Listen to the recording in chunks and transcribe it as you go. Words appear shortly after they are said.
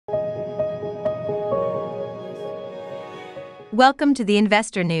Welcome to the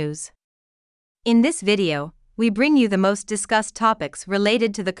Investor News. In this video, we bring you the most discussed topics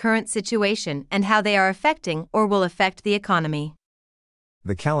related to the current situation and how they are affecting or will affect the economy.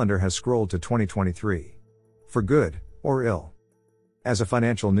 The calendar has scrolled to 2023. For good or ill. As a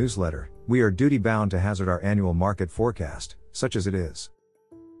financial newsletter, we are duty-bound to hazard our annual market forecast, such as it is.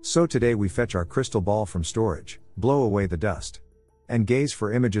 So today we fetch our crystal ball from storage, blow away the dust, and gaze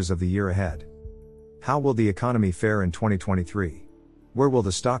for images of the year ahead. How will the economy fare in 2023? Where will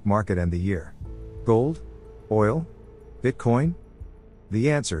the stock market end the year? Gold? Oil? Bitcoin? The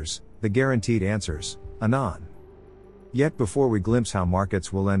answers, the guaranteed answers, anon. Yet before we glimpse how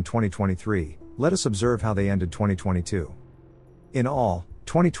markets will end 2023, let us observe how they ended 2022. In all,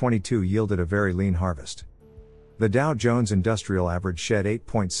 2022 yielded a very lean harvest. The Dow Jones Industrial Average shed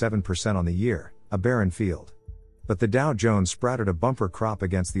 8.7% on the year, a barren field. But the Dow Jones sprouted a bumper crop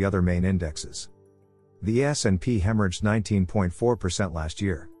against the other main indexes. The S&P hemorrhaged 19.4% last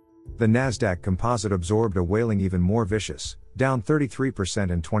year. The Nasdaq Composite absorbed a wailing even more vicious, down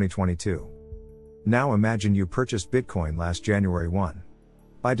 33% in 2022. Now imagine you purchased Bitcoin last January 1.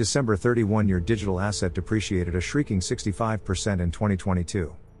 By December 31 your digital asset depreciated a shrieking 65% in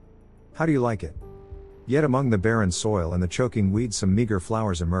 2022. How do you like it? Yet among the barren soil and the choking weeds some meager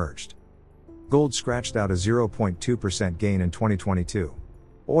flowers emerged. Gold scratched out a 0.2% gain in 2022.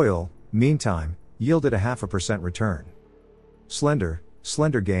 Oil, meantime, yielded a 0.5% return.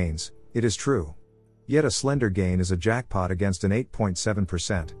 Slender gains, it is true. Yet a slender gain is a jackpot against an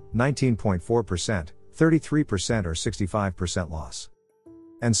 8.7%, 19.4%, 33% or 65% loss.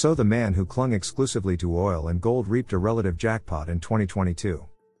 And so the man who clung exclusively to oil and gold reaped a relative jackpot in 2022.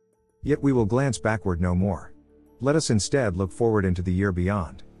 Yet we will glance backward no more. Let us instead look forward into the year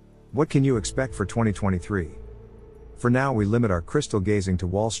beyond. What can you expect for 2023? For now we limit our crystal gazing to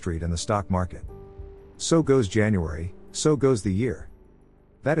Wall Street and the stock market. So goes January, so goes the year.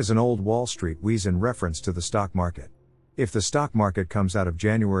 That is an old Wall Street wheeze in reference to the stock market. If the stock market comes out of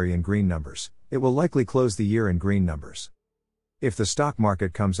January in green numbers, it will likely close the year in green numbers. If the stock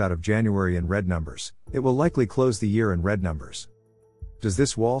market comes out of January in red numbers, it will likely close the year in red numbers. Does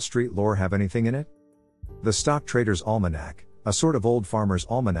this Wall Street lore have anything in it? The Stock Trader's Almanac, a sort of old farmer's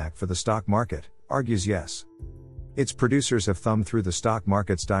almanac for the stock market, argues yes. Its producers have thumbed through the stock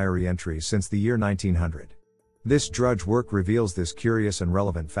market's diary entries since the year 1900. This drudge work reveals this curious and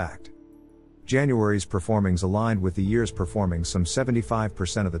relevant fact. January's performings aligned with the year's performings some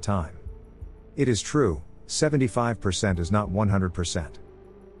 75% of the time. It is true, 75% is not 100%.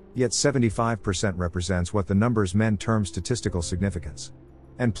 Yet 75% represents what the numbers men term statistical significance.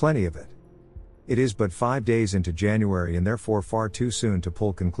 And plenty of it. It is but 5 days into January and therefore far too soon to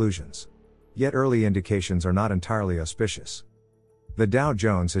pull conclusions. Yet early indications are not entirely auspicious. The Dow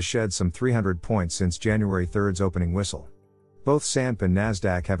Jones has shed some 300 points since January 3rd's opening whistle. Both S&P and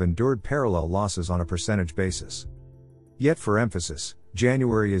Nasdaq have endured parallel losses on a percentage basis. Yet for emphasis,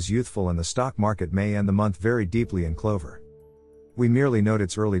 January is youthful and the stock market may end the month very deeply in clover. We merely note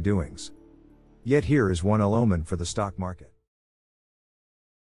its early doings. Yet here is one ill omen for the stock market.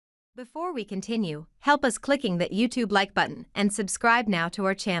 Before we continue, help us clicking that YouTube like button and subscribe now to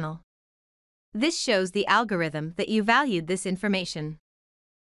our channel. This shows the algorithm that you valued this information.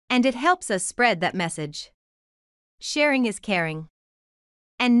 And it helps us spread that message. Sharing is caring.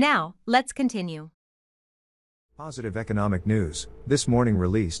 And now, let's continue. Positive economic news, this morning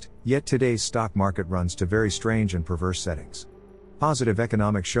released, yet today's stock market runs to very strange and perverse settings. Positive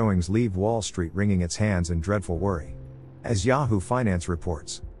economic showings leave Wall Street wringing its hands in dreadful worry. As Yahoo Finance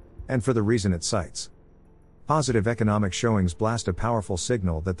reports. And for the reason it cites. Positive economic showings blast a powerful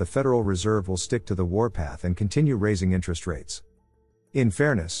signal that the Federal Reserve will stick to the warpath and continue raising interest rates. In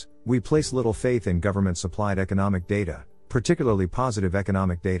fairness, we place little faith in government-supplied economic data, particularly positive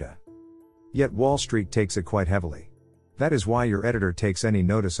economic data. Yet Wall Street takes it quite heavily. That is why your editor takes any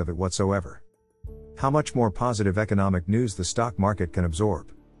notice of it whatsoever. How much more positive economic news the stock market can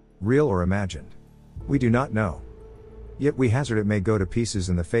absorb? Real or imagined? We do not know. Yet we hazard it may go to pieces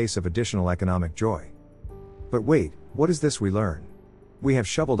in the face of additional economic joy. But wait, what is this we learn? We have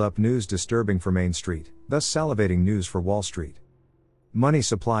shoveled up news disturbing for Main Street, thus salivating news for Wall Street. Money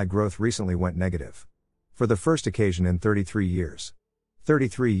supply growth recently went negative. For the first occasion in 33 years.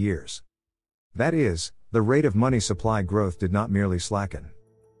 33 years. That is, the rate of money supply growth did not merely slacken.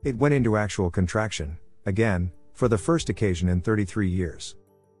 It went into actual contraction, again, for the first occasion in 33 years.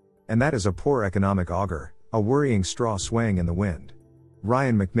 And that is a poor economic augur, a worrying straw swaying in the wind.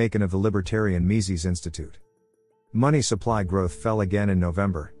 Ryan McMakin of the Libertarian Mises Institute. Money supply growth fell again in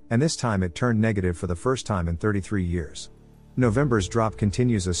November, and this time it turned negative for the first time in 33 years. November's drop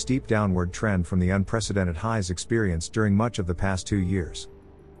continues a steep downward trend from the unprecedented highs experienced during much of the past 2 years.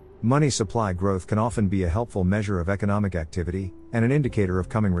 Money supply growth can often be a helpful measure of economic activity and an indicator of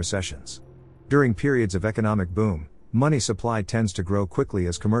coming recessions. During periods of economic boom, money supply tends to grow quickly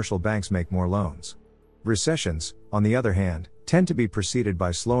as commercial banks make more loans. Recessions, on the other hand, tend to be preceded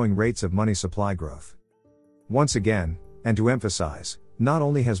by slowing rates of money supply growth. Once again, and to emphasize, not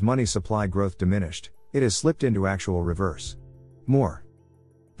only has money supply growth diminished, it has slipped into actual reverse. More.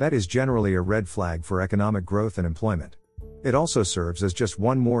 That is generally a red flag for economic growth and employment. It also serves as just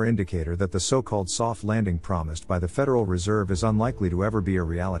one more indicator that the so-called soft landing promised by the Federal Reserve is unlikely to ever be a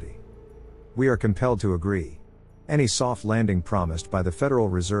reality. We are compelled to agree. Any soft landing promised by the Federal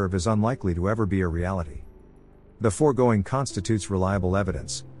Reserve is unlikely to ever be a reality. The foregoing constitutes reliable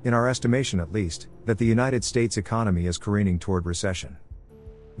evidence, in our estimation at least, that the United States economy is careening toward recession.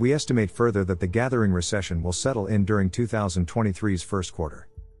 We estimate further that the gathering recession will settle in during 2023's first quarter.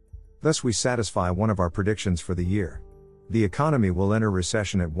 Thus we satisfy one of our predictions for the year. The economy will enter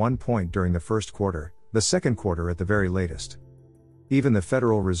recession at one point during the first quarter, the second quarter at the very latest. Even the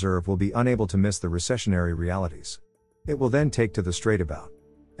Federal Reserve will be unable to miss the recessionary realities. It will then take to the straightabout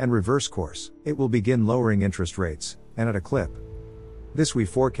and reverse course. It will begin lowering interest rates, and at a clip. This we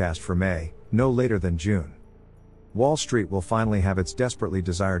forecast for May, no later than June. Wall Street will finally have its desperately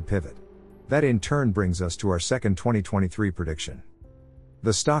desired pivot. That in turn brings us to our second 2023 prediction.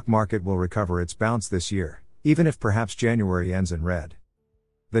 The stock market will recover its bounce this year, even if perhaps January ends in red.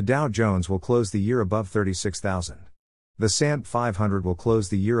 The Dow Jones will close the year above 36,000. The S&P 500 will close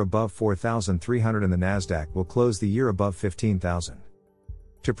the year above 4,300 and the Nasdaq will close the year above 15,000.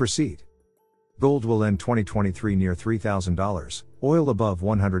 To proceed. Gold will end 2023 near $3,000, oil above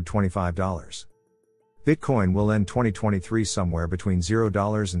 $125. Bitcoin will end 2023 somewhere between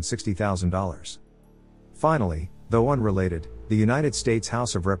 $0 and $60,000. Finally, though unrelated, the United States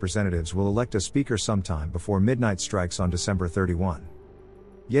House of Representatives will elect a speaker sometime before midnight strikes on December 31.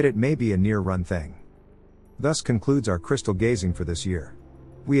 Yet it may be a near-run thing. Thus concludes our crystal gazing for this year.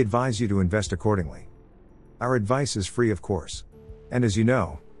 We advise you to invest accordingly. Our advice is free, of course. And as you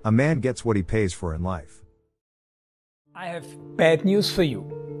know, a man gets what he pays for in life. I have bad news for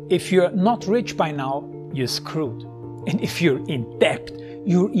you. If you're not rich by now, you're screwed. And if you're in debt,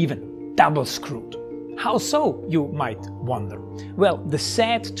 you're even double screwed. How so, you might wonder? Well, the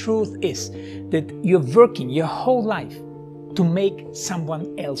sad truth is that you're working your whole life to make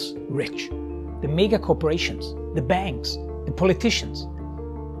someone else rich. The mega corporations, the banks, the politicians,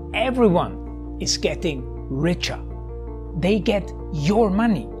 everyone is getting richer. They get your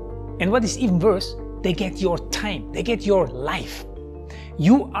money. And what is even worse, they get your time, they get your life.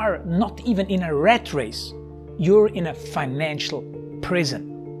 You are not even in a rat race, you're in a financial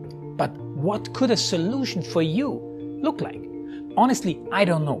prison. But what could a solution for you look like? Honestly, I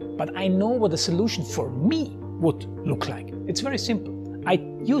don't know, but I know what a solution for me would look like. It's very simple. I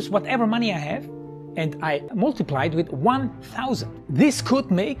use whatever money I have and I multiply it with 1,000. This could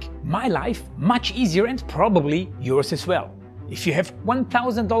make my life much easier and probably yours as well. If you have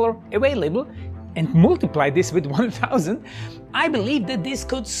 $1,000 available and multiply this with 1,000, I believe that this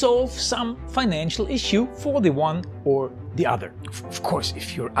could solve some financial issue for the one or the other. Of course,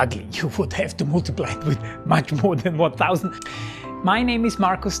 if you're ugly, you would have to multiply it with much more than 1,000. My name is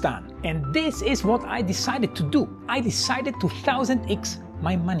Markus Stan, and this is what I decided to do. I decided to 1000x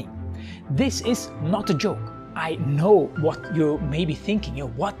my money. This is not a joke. I know what you may be thinking.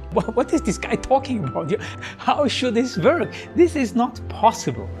 What is this guy talking about? How should this work? This is not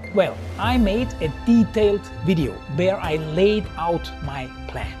possible. Well, I made a detailed video where I laid out my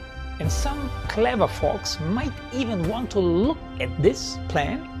plan. And some clever folks might even want to look at this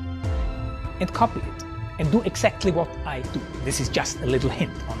plan and copy it and do exactly what I do. This is just a little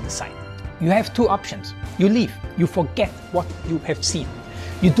hint on the side. You have two options. You leave, you forget what you have seen.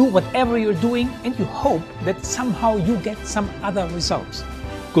 You do whatever you're doing and you hope that somehow you get some other results.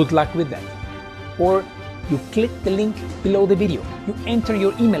 Good luck with that. Or you click the link below the video. You enter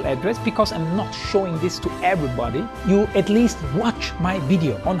your email address because I'm not showing this to everybody. You at least watch my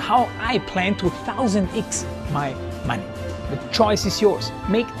video on how I plan to 1000x my money. The choice is yours.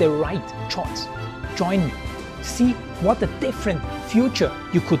 Make the right choice. Join me. See what a different future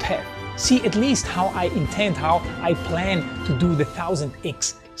you could have. See at least how I intend, how I plan to do the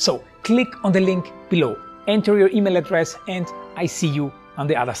 1000x. So click on the link below, enter your email address, and I see you on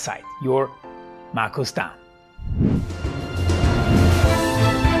the other side. Your Markus Stan.